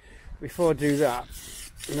find it. Before I do that,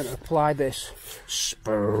 I'm going to apply this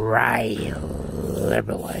spray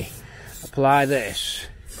liberally. Apply this.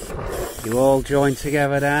 You all join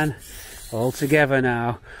together then. All together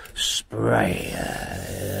now. Spray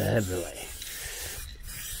liberally.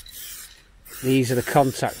 These are the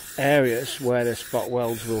contact areas where the spot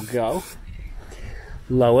welds will go.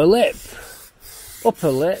 Lower lip, upper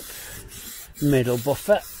lip, middle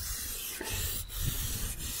buffer.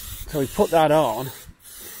 So we put that on,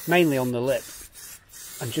 mainly on the lip,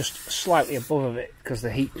 and just slightly above it because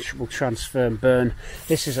the heat will transfer and burn.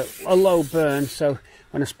 This is a low burn, so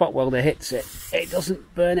when a spot welder hits it, it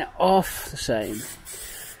doesn't burn it off the same.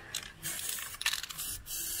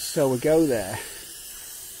 So we go there,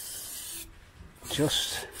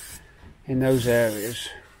 just in those areas.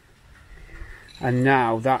 And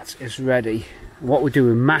now that is ready. What we do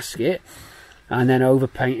is mask it and then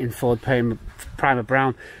overpaint in Ford Primer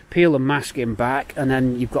Brown, peel the masking back, and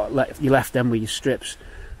then you've got you left them with your strips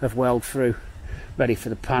of weld through ready for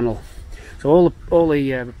the panel. So all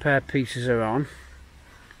the repair pieces are on.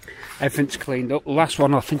 Everything's cleaned up. The last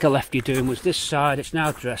one I think I left you doing was this side. It's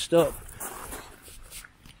now dressed up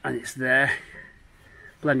and it's there,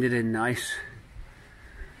 blended in nice.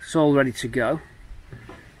 It's all ready to go.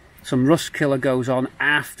 Some rust killer goes on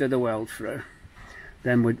after the weld through.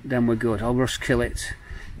 Then we're good. I'll rust kill it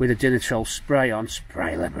with a Dinitrol spray on,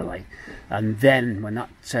 spray liberally, and then when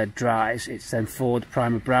that dries, it's then Ford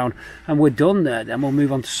Primer Brown, and we're done there. Then we'll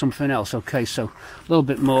move on to something else. Okay, so a little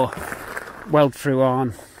bit more weld through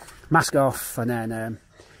on, mask off, and then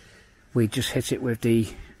we just hit it with the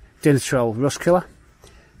Dinitrol rust killer,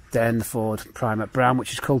 then the Ford Primer Brown,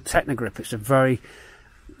 which is called Technogrip. It's a very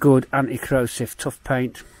good anti-corrosive tough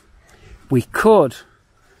paint. We could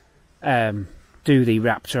do the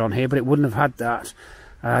Raptor on here, but it wouldn't have had that.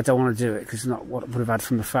 I don't want to do it because it's not what it would have had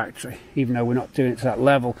from the factory, even though we're not doing it to that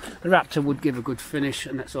level. The Raptor would give a good finish,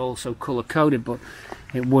 and it's also colour coded, but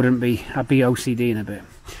it wouldn't be. I'd be OCD in a bit.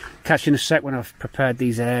 Catch you in a sec when I've prepared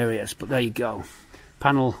these areas, but there you go.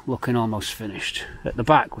 Panel looking almost finished. At the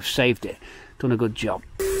back, we've saved it. Done a good job.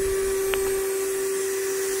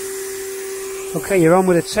 Okay, you're on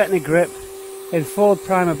with a Technogrip in Ford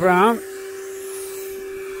Primer Brown,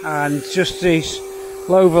 and just these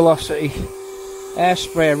low velocity air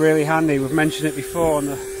spray are really handy. We've mentioned it before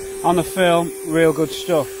on the film. Real good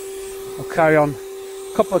stuff. I'll carry on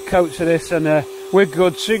a couple of coats of this and we're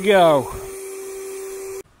good to go.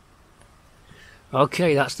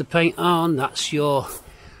 Okay, that's the paint on, that's your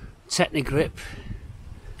Technigrip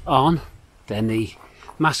on, then the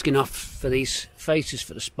masking off for these faces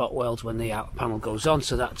for the spot welds when the outer panel goes on,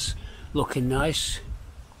 so that's looking nice.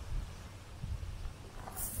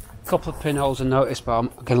 A couple of pinholes I noticed, but I'm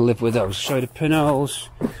going to live with those. Show you the pinholes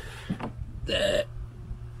there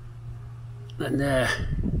and there,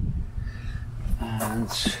 and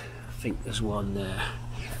I think there's one there,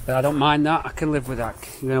 but I don't mind that. I can live with that.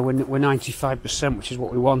 You know, we're 95%, which is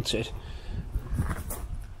what we wanted.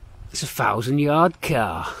 It's a 1,000-yard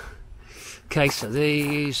car. Okay, so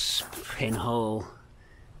these pinhole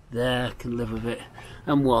there, can live with it,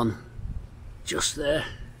 and one just there.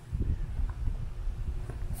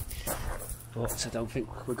 But I don't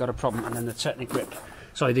think we've got a problem. And then the Technigrip,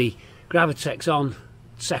 sorry, the Gravitex on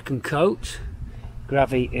second coat.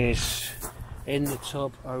 Gravy is in the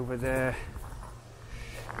tub over there.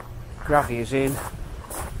 Gravy is in.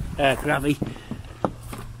 Gravy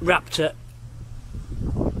Raptor.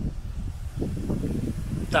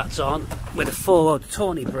 That's on with a full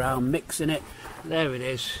tawny brown mix in it. There it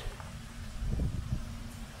is.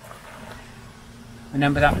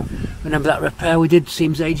 Remember that repair we did,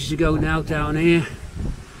 seems ages ago now, down here.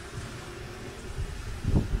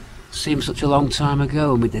 Seems such a long time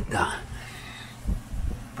ago when we did that.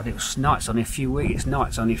 But it was not, it's only a few weeks.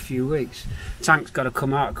 It's only a few weeks. Tank's got to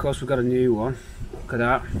come out, of course. We've got a new one. Look at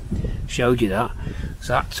that. Showed you that.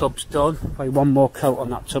 So that tub's done. Probably one more coat on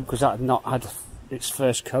that tub because that had not had its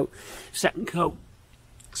first coat. Second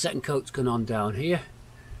coat's gone on down here.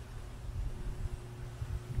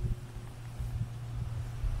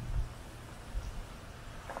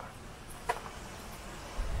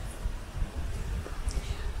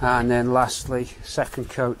 And then lastly, second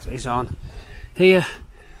coat is on here.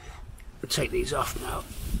 We'll take these off now.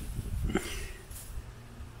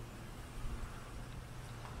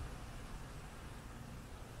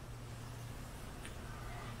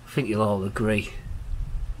 I think you'll all agree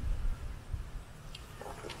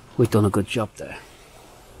we've done a good job there.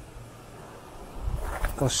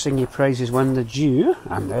 Go sing your praises when they're due,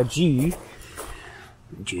 and they're due.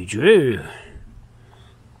 Due.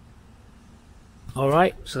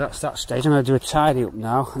 Alright, so that's that stage. I'm going to do a tidy up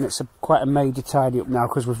now, and it's quite a major tidy up now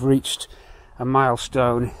because we've reached a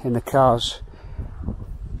milestone in the car's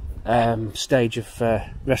stage of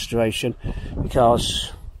restoration,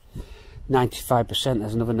 because 95%,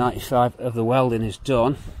 there's another 95% of the welding is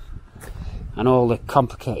done, and all the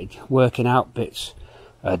complicated working out bits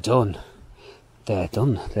are done. They're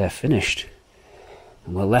done, they're finished.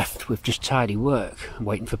 And we're left with just tidy work. I'm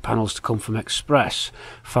waiting for panels to come from Express.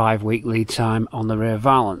 5-week lead time on the rear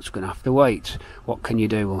valance. We're going to have to wait. What can you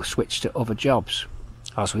do? We'll switch to other jobs,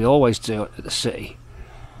 as we always do at the city.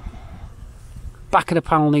 Back of the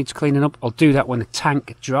panel needs cleaning up. I'll do that when the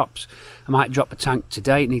tank drops. I might drop the tank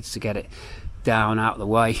today. It needs to get it down out of the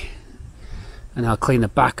way. And I'll clean the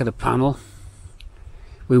back of the panel.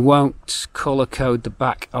 We won't colour code the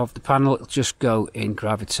back of the panel. It'll just go in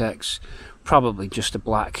Gravitex. Probably just a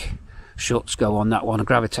black shuts go on that one, a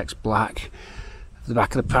Gravitex black. The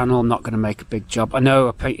back of the panel, I'm not going to make a big job. I know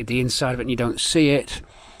I painted the inside of it and you don't see it,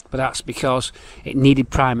 but that's because it needed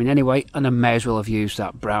priming anyway, and I may as well have used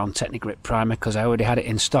that brown Technigrip primer because I already had it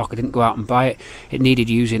in stock. I didn't go out and buy it. It needed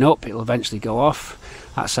using up. It'll eventually go off.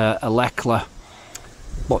 That's a Lekla,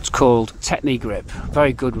 what's called Technigrip.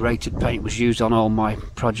 Very good rated paint, was used on all my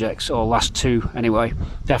projects, or last two anyway.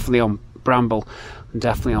 Definitely on Bramble and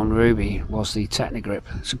definitely on Ruby was the Technigrip.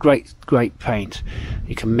 It's a great paint.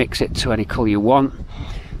 You can mix it to any colour you want.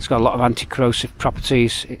 It's got a lot of anti-corrosive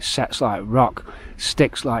properties. It sets like rock,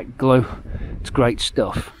 sticks like glue. It's great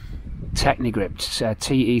stuff. Technigrip, Technigrip.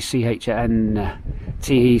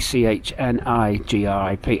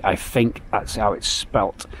 I think that's how it's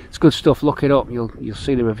spelt. It's good stuff. Look it up. You'll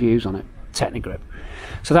see the reviews on it. Technigrip.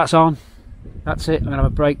 So that's on. That's it. I'm gonna have a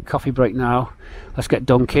break, coffee break now. Let's get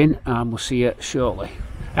dunking, and we'll see you shortly.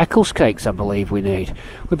 Eccles cakes, I believe we need.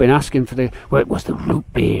 We've been asking for the, well, it was the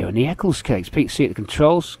root beer and the Eccles cakes. Pete C at the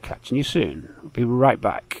controls. Catching you soon. I'll be right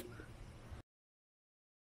back.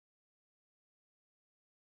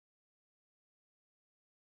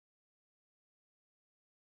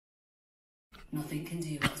 Nothing can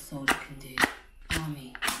do what a soldier can do.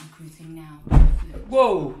 Army, recruiting now.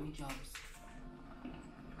 Whoa! Jobs.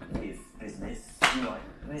 With business, you're like,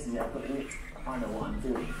 basically I've got to do it, I know what I'm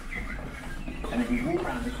doing. And then you walk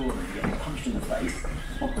around the corner and you get punched in the face.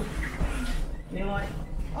 And you're like,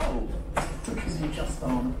 oh, because you just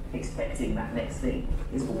aren't expecting that next thing.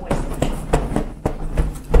 It's always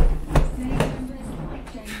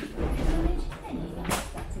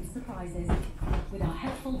surprises with our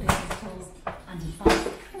helpful business tools and advice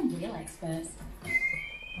from real experts.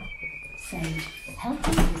 Sage,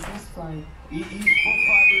 helping business flow. EE full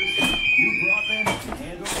fibers, new broadband can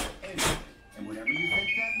handle anything. And whatever you think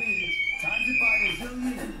that means, times it by a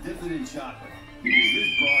zillion and dip it in chocolate. Because this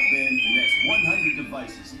broadband connects 100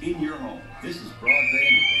 devices in your home. This is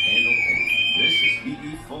broadband that can handle anything. This is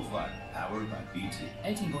EE full fiber, powered by BT.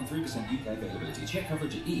 18.3% UK availability. Check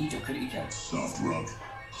coverage at ee.co.uk. Soft rock,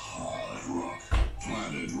 hard rock,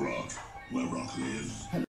 planet rock, where rock lives.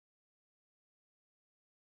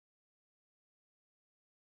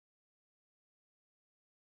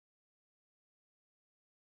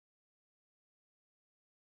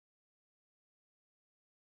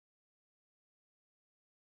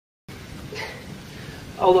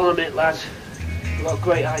 Hold on a minute, lads. I've got a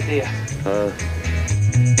great idea.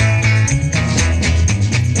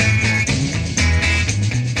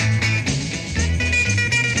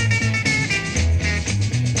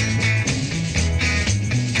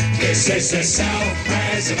 This is the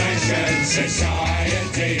Self-Preservation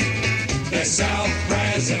Society. The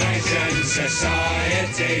Self-Preservation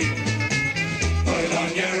Society. Put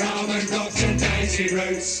on your almond rocks and daisy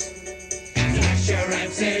roots. Flash your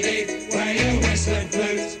MCD, wear your whistling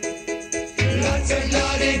flute. Lots of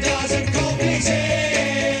lolly-dots and corpies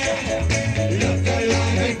here. Look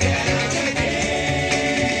alive and get out of here.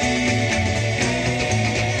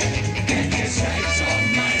 Get your skates on,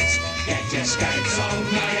 mates. Get your skates on,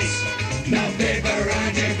 mates. No bib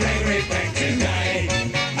around your bravery back today.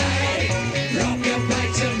 Hey, drop your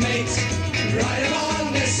plates of meat. Right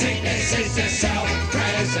on the sink. This is the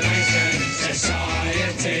Self-Preservation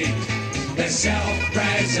Society. The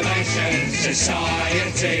Self-Preservation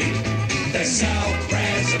Society. The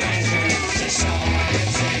Self-Preservation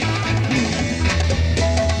Society.